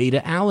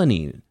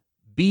 Beta-alanine,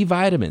 B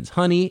vitamins,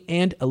 honey,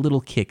 and a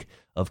little kick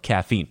of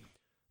caffeine.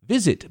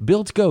 Visit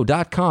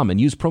BuiltGo.com and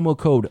use promo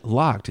code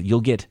LOCKED. You'll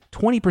get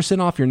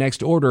 20% off your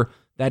next order.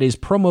 That is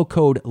promo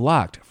code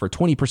LOCKED for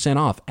 20%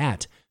 off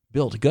at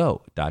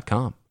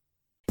BuiltGo.com.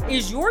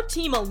 Is your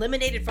team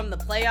eliminated from the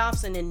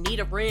playoffs and in need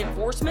of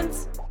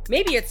reinforcements?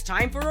 Maybe it's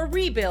time for a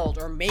rebuild,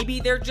 or maybe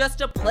they're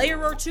just a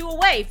player or two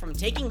away from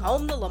taking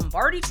home the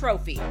Lombardi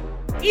Trophy.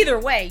 Either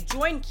way,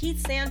 join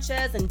Keith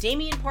Sanchez and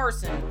Damian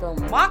Parson for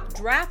Mock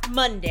Draft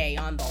Monday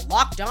on the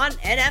Locked On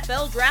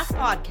NFL Draft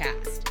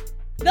Podcast.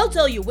 They'll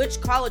tell you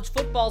which college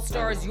football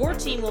stars your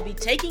team will be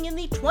taking in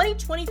the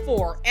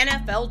 2024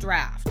 NFL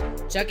Draft.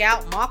 Check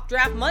out Mock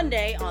Draft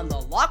Monday on the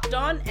Locked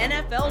On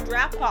NFL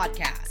Draft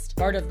Podcast,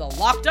 part of the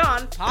Locked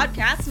On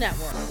Podcast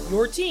Network,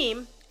 your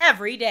team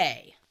every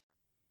day.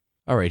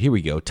 All right, here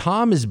we go.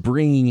 Tom is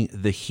bringing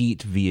the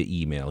heat via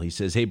email. He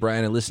says, "Hey,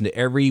 Brian, I listen to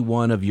every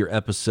one of your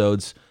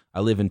episodes.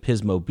 I live in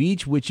Pismo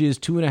Beach, which is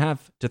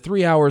 2.5 to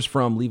 3 hours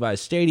from Levi's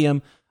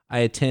Stadium. I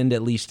attend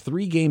at least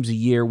 3 games a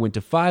year, went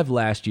to 5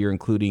 last year,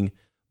 including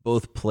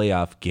both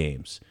playoff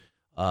games."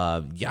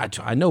 Yeah,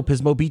 I know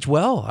Pismo Beach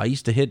well. I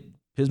used to hit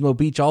Pismo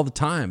Beach all the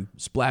time.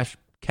 Splash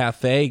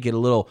Cafe, get a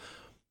little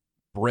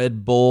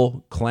bread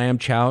bowl clam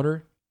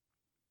chowder.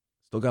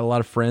 Still got a lot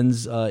of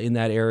friends in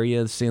that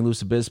area, the San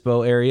Luis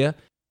Obispo area.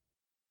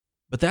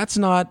 But that's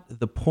not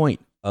the point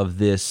of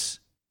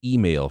this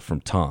email from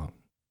Tom.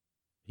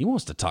 He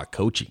wants to talk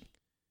coaching.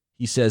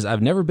 He says,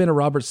 "I've never been a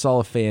Robert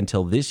Saleh fan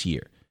until this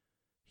year.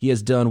 He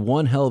has done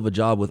one hell of a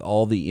job with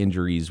all the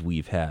injuries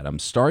we've had. I'm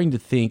starting to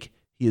think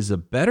he is a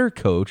better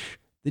coach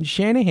than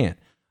Shanahan.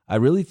 I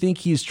really think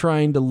he's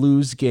trying to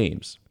lose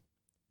games.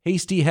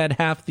 Hasty had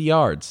half the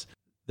yards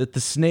that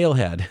the snail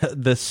had."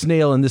 The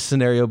snail in this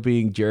scenario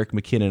being Jerick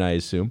McKinnon, I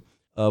assume,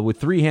 with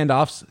 3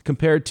 handoffs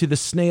compared to the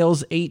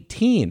snail's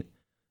 18.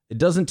 It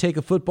doesn't take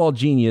a football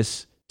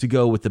genius to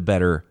go with the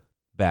better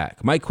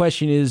back. My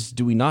question is,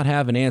 do we not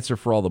have an answer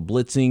for all the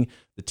blitzing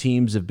the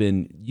teams have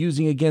been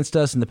using against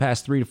us in the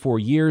past 3 to 4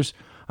 years?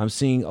 I'm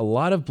seeing a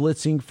lot of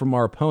blitzing from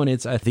our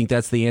opponents. I think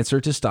that's the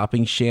answer to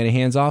stopping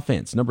Shanahan's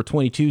offense. Number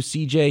 22,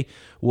 CJ,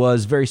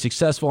 was very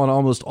successful on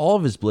almost all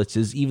of his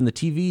blitzes. Even the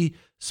TV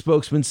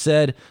spokesman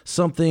said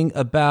something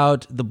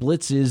about the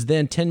blitzes.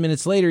 Then 10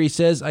 minutes later, he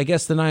says, "I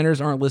guess the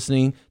Niners aren't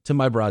listening to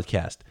my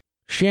broadcast."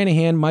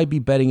 Shanahan might be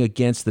betting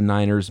against the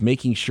Niners,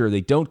 making sure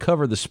they don't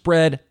cover the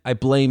spread. I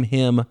blame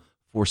him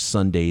for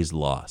Sunday's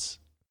loss.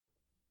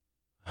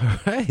 All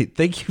right.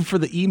 Thank you for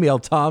the email,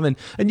 Tom. And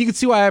you can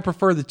see why I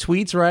prefer the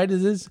tweets, right?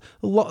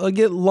 I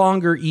get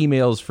longer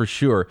emails for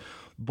sure.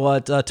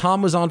 But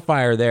Tom was on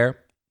fire there.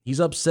 He's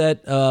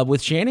upset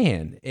with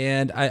Shanahan.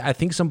 And I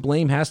think some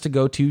blame has to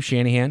go to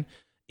Shanahan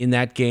in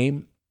that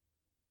game.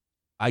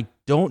 I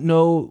don't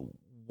know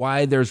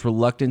why there's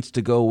reluctance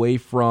to go away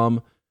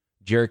from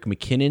Jerick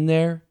McKinnon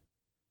there,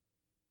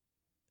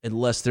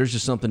 unless there's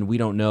just something we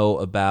don't know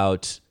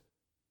about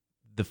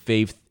the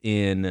faith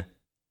in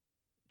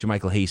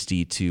JaMychal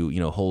Hasty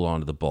to, hold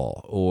on to the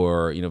ball,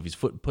 or, if he's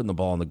putting the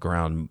ball on the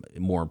ground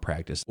more in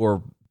practice,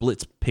 or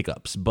blitz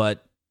pickups.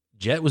 But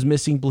Jet was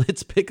missing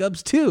blitz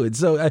pickups too. And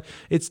so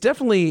it's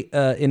definitely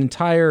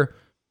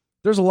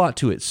there's a lot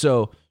to it.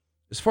 So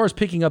as far as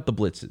picking up the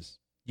blitzes,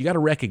 you got to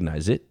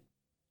recognize it.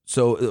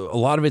 So a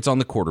lot of it's on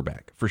the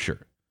quarterback for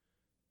sure.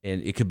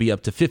 And it could be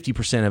up to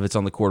 50% of it's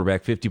on the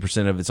quarterback,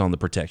 50% of it's on the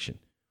protection.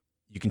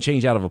 You can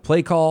change out of a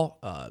play call.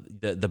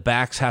 The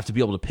backs have to be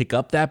able to pick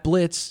up that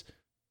blitz.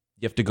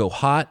 You have to go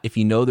hot if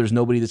you know there's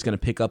nobody that's going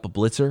to pick up a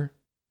blitzer.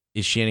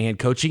 Is Shanahan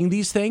coaching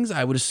these things?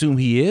 I would assume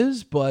he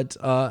is, but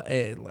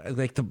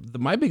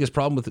my biggest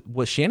problem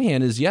with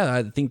Shanahan is,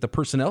 I think the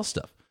personnel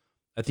stuff.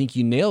 I think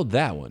you nailed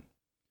that one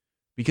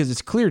because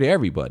it's clear to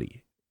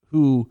everybody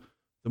who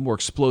the more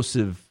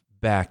explosive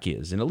back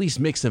is, and at least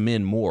mix them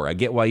in more. I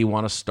get why you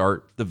want to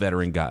start the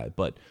veteran guy,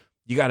 but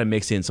you got to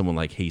mix in someone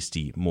like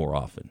Hasty more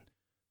often.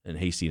 And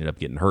Hasty ended up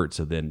getting hurt,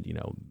 so then,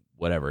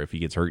 whatever. If he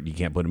gets hurt, you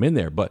can't put him in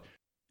there. But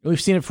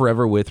we've seen it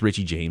forever with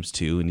Richie James,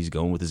 too, and he's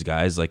going with his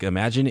guys. Like,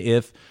 imagine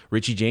if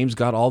Richie James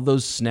got all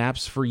those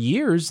snaps for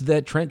years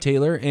that Trent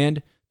Taylor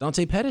and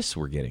Dante Pettis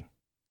were getting.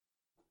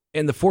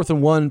 And the 4th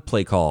and 1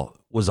 play call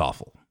was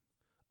awful.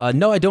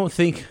 No, I don't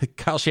think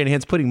Kyle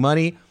Shanahan's putting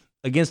money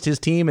against his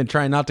team and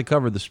trying not to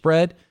cover the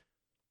spread.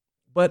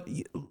 But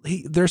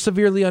they're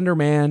severely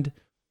undermanned.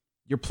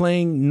 You're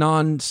playing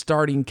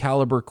non-starting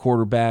caliber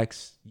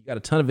quarterbacks. You got a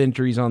ton of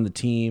injuries on the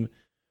team.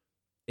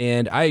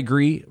 And I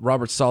agree,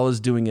 Robert Saleh is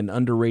doing an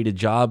underrated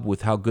job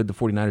with how good the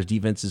 49ers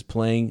defense is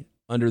playing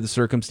under the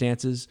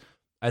circumstances.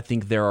 I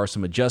think there are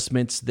some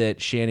adjustments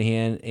that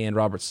Shanahan and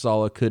Robert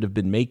Saleh could have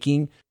been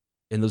making,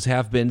 and those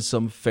have been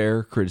some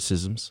fair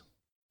criticisms.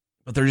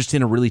 But they're just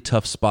in a really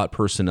tough spot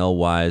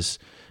personnel-wise,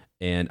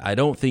 and I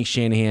don't think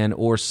Shanahan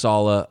or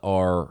Saleh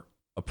are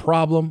a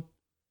problem.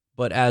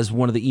 But as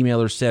one of the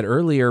emailers said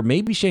earlier,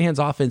 maybe Shanahan's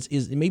offense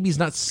maybe he's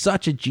not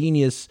such a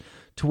genius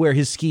to where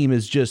his scheme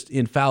is just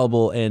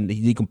infallible and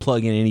he can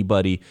plug in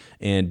anybody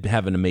and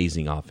have an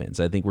amazing offense.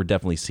 I think we're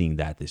definitely seeing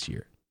that this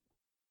year.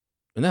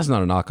 And that's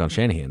not a knock on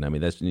Shanahan. I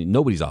mean, that's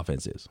nobody's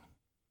offense is.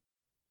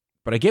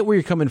 But I get where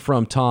you're coming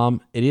from, Tom.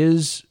 It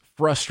is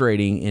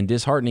frustrating and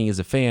disheartening as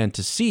a fan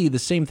to see the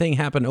same thing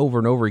happen over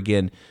and over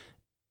again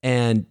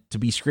and to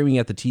be screaming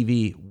at the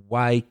TV,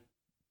 why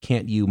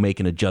can't you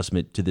make an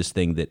adjustment to this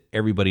thing that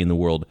everybody in the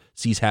world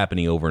sees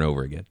happening over and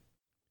over again?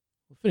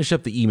 We'll finish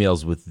up the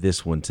emails with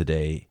this one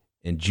today,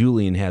 and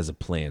Julian has a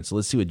plan. So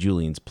let's see what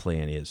Julian's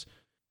plan is.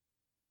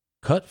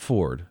 Cut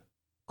Ford,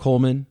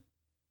 Coleman,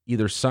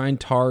 either sign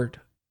Tart,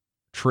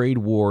 trade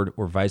Ward,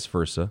 or vice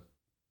versa.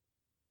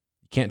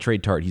 You can't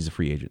trade Tart. He's a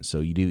free agent.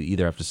 So you do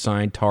either have to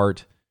sign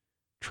Tart,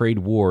 trade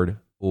Ward,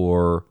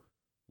 or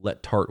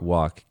let Tart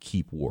walk,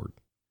 keep Ward.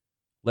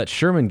 Let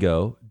Sherman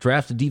go,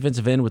 draft a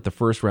defensive end with the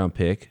first-round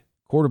pick,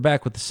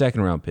 quarterback with the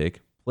second-round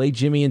pick, play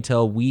Jimmy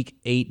until week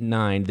 8 and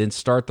 9, then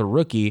start the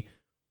rookie.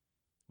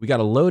 We got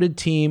a loaded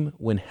team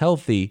when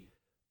healthy,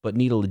 but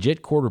need a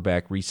legit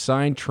quarterback.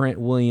 Resign Trent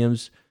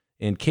Williams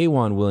and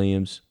K'Wan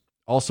Williams.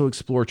 Also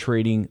explore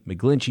trading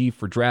McGlinchey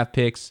for draft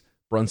picks.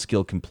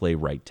 Brunskill can play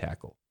right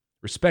tackle.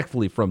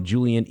 Respectfully from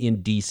Julian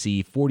in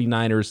D.C.,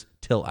 49ers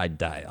till I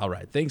die. All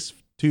right, thanks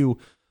to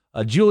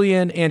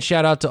Julian, and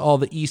shout out to all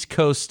the East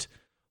Coast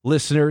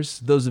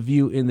listeners, those of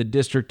you in the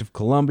District of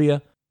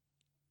Columbia.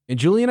 And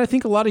Julian, I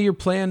think a lot of your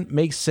plan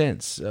makes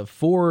sense.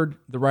 Ford,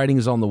 the writing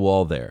is on the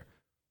wall there.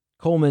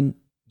 Coleman,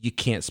 you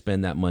can't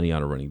spend that money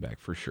on a running back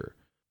for sure.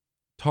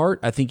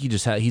 Tart, I think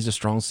he's a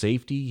strong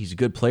safety. He's a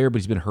good player, but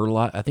he's been hurt a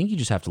lot. I think you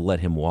just have to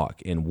let him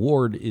walk. And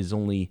Ward is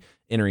only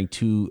entering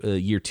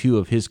year 2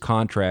 of his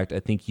contract. I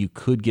think you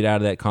could get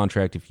out of that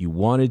contract if you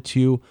wanted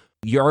to.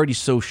 You're already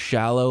so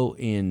shallow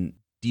in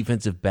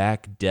defensive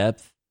back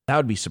depth. That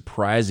would be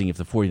surprising if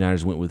the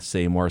 49ers went with,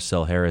 say,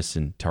 Marcel Harris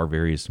and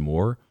Tarvarius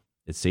Moore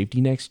at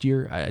safety next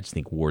year. I just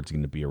think Ward's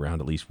going to be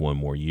around at least one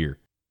more year.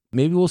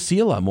 Maybe we'll see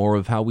a lot more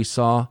of how we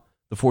saw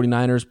the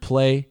 49ers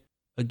play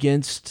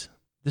against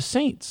the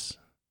Saints.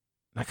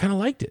 I kind of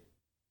liked it.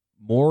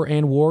 Moore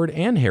and Ward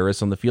and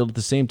Harris on the field at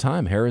the same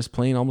time. Harris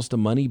playing almost a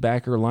money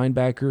backer,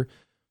 linebacker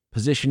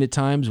position at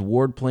times.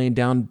 Ward playing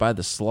down by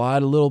the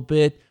slot a little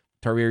bit.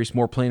 Tarvarius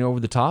Moore playing over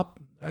the top.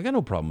 I got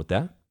no problem with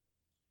that.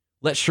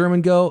 Let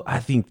Sherman go. I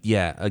think,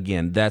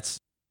 again, that's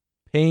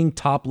paying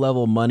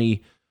top-level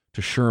money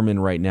to Sherman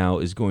right now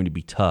is going to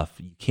be tough.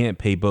 You can't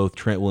pay both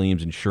Trent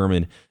Williams and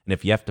Sherman, and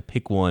if you have to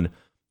pick one,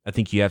 I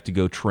think you have to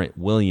go Trent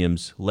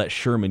Williams, let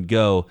Sherman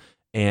go,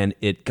 and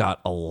it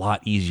got a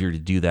lot easier to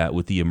do that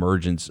with the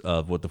emergence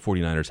of what the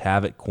 49ers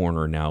have at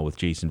corner now with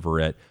Jason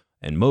Verrett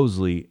and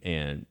Mosley,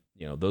 and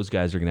those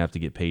guys are going to have to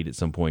get paid at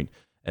some point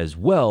as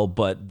well,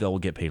 but they'll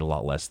get paid a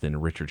lot less than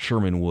Richard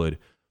Sherman would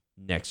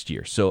next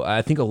year. So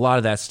I think a lot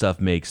of that stuff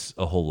makes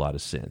a whole lot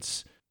of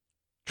sense.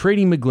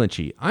 Trading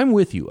McGlinchey, I'm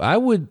with you. I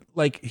would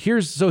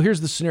here's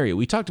the scenario.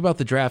 We talked about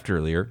the draft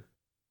earlier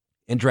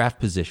and draft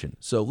position.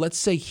 So let's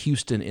say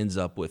Houston ends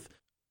up with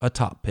a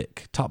top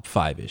pick, top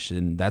 5-ish,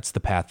 and that's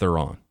the path they're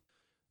on.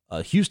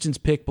 Houston's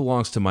pick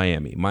belongs to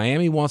Miami.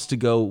 Miami wants to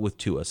go with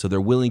Tua, so they're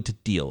willing to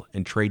deal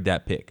and trade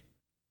that pick.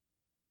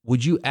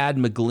 Would you add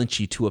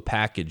McGlinchey to a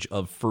package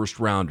of first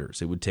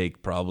rounders? It would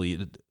take probably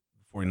the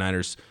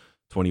 49ers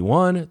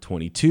 21,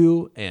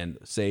 22, and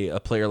say a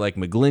player like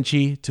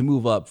McGlinchey to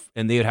move up,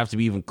 and they would have to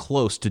be even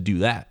close to do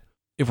that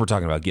if we're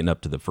talking about getting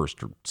up to the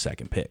first or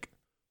second pick.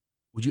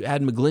 Would you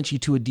add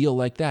McGlinchey to a deal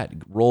like that?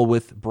 Roll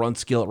with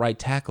Brunskill at right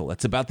tackle.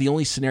 That's about the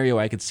only scenario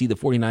I could see the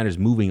 49ers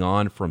moving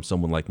on from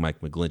someone like Mike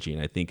McGlinchey,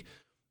 and I think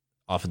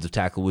offensive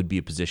tackle would be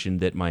a position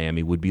that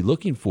Miami would be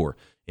looking for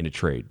in a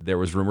trade. There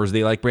was rumors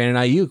they like Brandon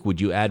Ayuk.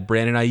 Would you add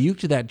Brandon Ayuk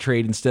to that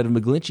trade instead of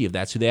McGlinchey if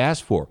that's who they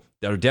asked for?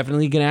 They're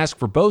definitely going to ask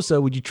for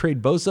Bosa. Would you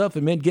trade Bosa if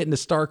it meant getting a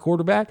star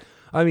quarterback?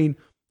 I mean,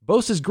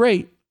 Bosa's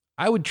great.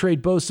 I would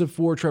trade Bosa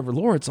for Trevor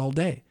Lawrence all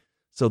day.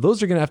 So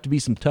those are going to have to be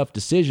some tough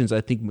decisions. I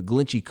think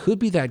McGlinchey could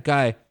be that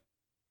guy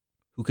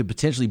who could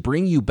potentially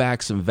bring you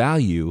back some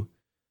value,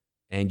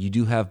 and you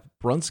do have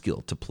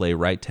Brunskill to play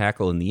right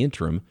tackle in the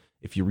interim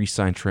if you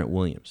re-sign Trent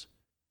Williams.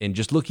 And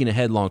just looking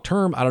ahead long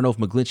term, I don't know if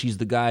McGlinchey's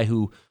the guy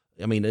who,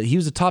 he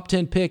was a top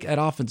 10 pick at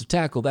offensive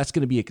tackle. That's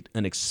going to be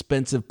an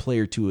expensive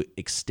player to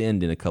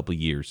extend in a couple of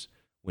years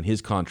when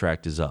his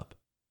contract is up.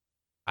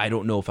 I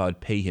don't know if I would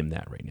pay him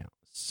that right now.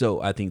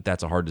 So I think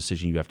that's a hard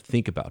decision you have to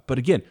think about. But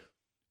again,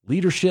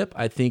 leadership,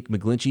 I think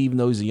McGlinchey, even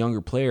though he's a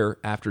younger player,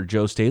 after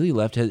Joe Staley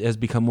left, has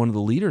become one of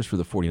the leaders for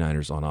the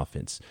 49ers on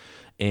offense.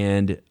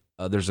 And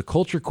there's a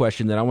culture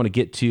question that I want to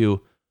get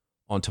to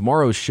on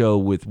tomorrow's show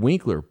with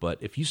Winkler. But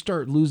if you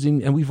start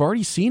losing, and we've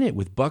already seen it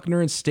with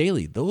Buckner and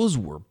Staley, those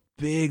were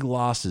big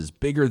losses,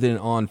 bigger than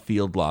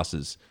on-field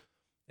losses.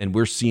 And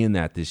we're seeing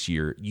that this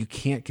year. You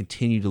can't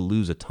continue to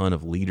lose a ton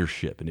of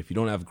leadership. And if you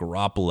don't have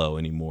Garoppolo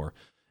anymore,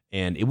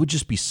 and it would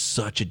just be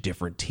such a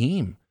different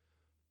team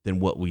than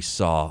what we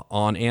saw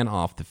on and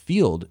off the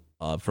field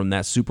from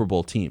that Super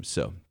Bowl team.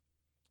 So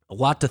a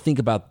lot to think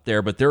about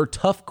there, but there are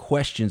tough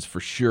questions for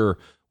sure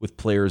with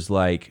players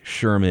like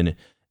Sherman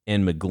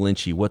and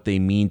McGlinchey, what they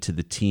mean to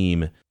the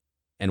team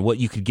and what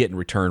you could get in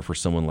return for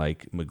someone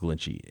like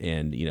McGlinchey,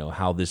 and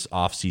how this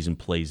offseason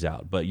plays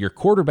out. But your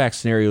quarterback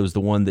scenario is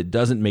the one that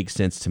doesn't make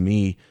sense to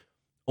me,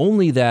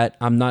 only that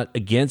I'm not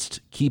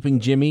against keeping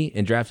Jimmy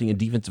and drafting a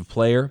defensive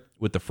player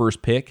with the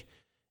first pick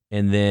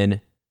and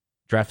then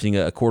drafting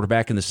a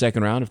quarterback in the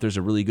second round if there's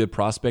a really good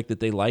prospect that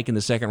they like in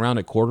the second round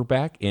at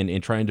quarterback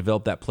and try and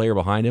develop that player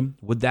behind him.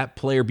 Would that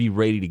player be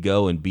ready to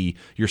go and be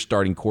your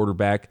starting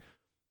quarterback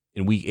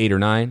in week 8 or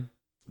 9?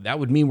 That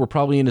would mean we're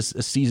probably in a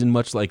season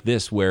much like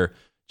this where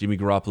Jimmy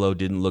Garoppolo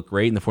didn't look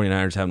great and the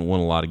 49ers haven't won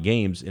a lot of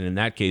games. And in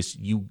that case,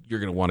 you're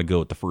going to want to go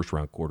with the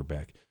first-round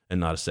quarterback and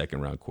not a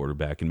second-round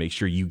quarterback and make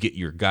sure you get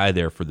your guy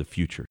there for the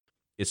future.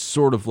 It's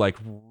sort of like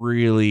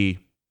really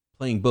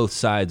playing both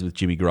sides with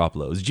Jimmy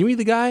Garoppolo. Is Jimmy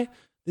the guy?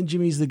 Then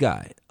Jimmy's the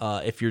guy.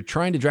 If you're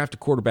trying to draft a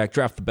quarterback,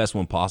 draft the best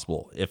one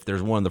possible. If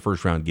there's one in the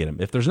first round, get him.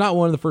 If there's not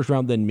one in the first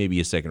round, then maybe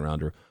a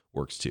second-rounder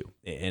works too.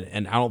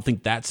 And I don't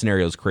think that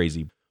scenario is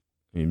crazy.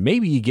 I mean,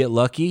 maybe you get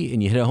lucky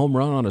and you hit a home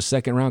run on a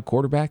second-round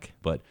quarterback,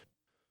 but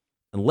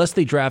unless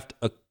they draft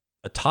a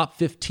top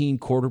 15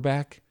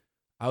 quarterback,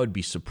 I would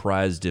be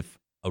surprised if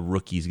a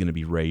rookie is going to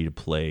be ready to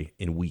play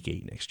in week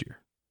 8 next year.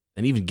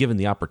 And even given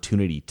the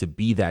opportunity to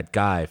be that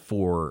guy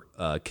for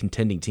a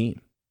contending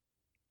team.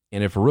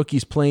 And if a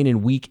rookie's playing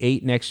in week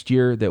 8 next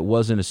year that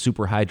wasn't a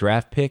super high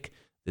draft pick,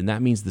 then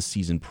that means the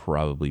season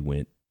probably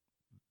went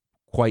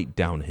quite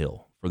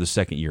downhill for the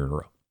second year in a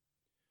row.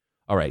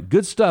 All right,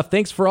 good stuff.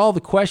 Thanks for all the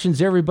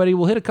questions, everybody.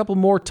 We'll hit a couple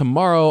more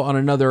tomorrow on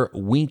another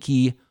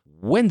Winky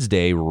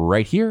Wednesday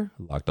right here,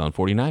 Locked On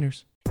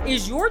 49ers.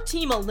 Is your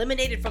team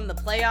eliminated from the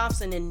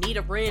playoffs and in need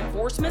of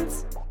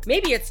reinforcements?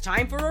 Maybe it's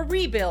time for a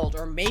rebuild,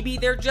 or maybe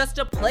they're just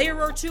a player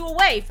or two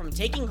away from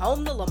taking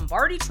home the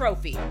Lombardi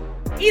Trophy.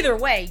 Either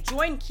way,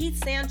 join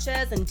Keith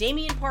Sanchez and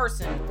Damian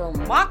Parson for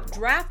Mock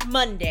Draft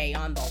Monday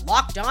on the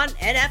Locked On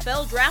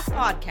NFL Draft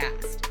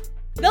Podcast.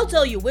 They'll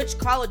tell you which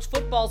college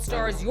football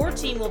stars your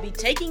team will be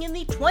taking in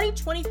the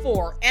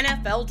 2024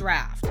 NFL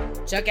Draft.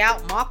 Check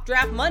out Mock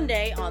Draft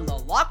Monday on the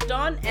Locked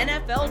On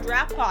NFL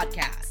Draft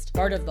Podcast,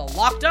 part of the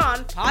Locked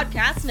On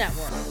Podcast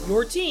Network,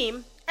 your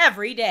team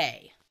every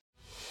day.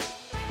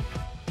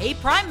 Hey,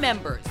 Prime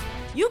members,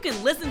 you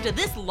can listen to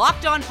this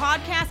Locked On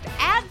podcast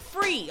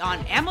ad-free on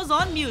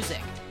Amazon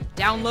Music.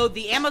 Download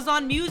the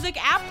Amazon Music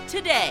app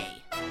today.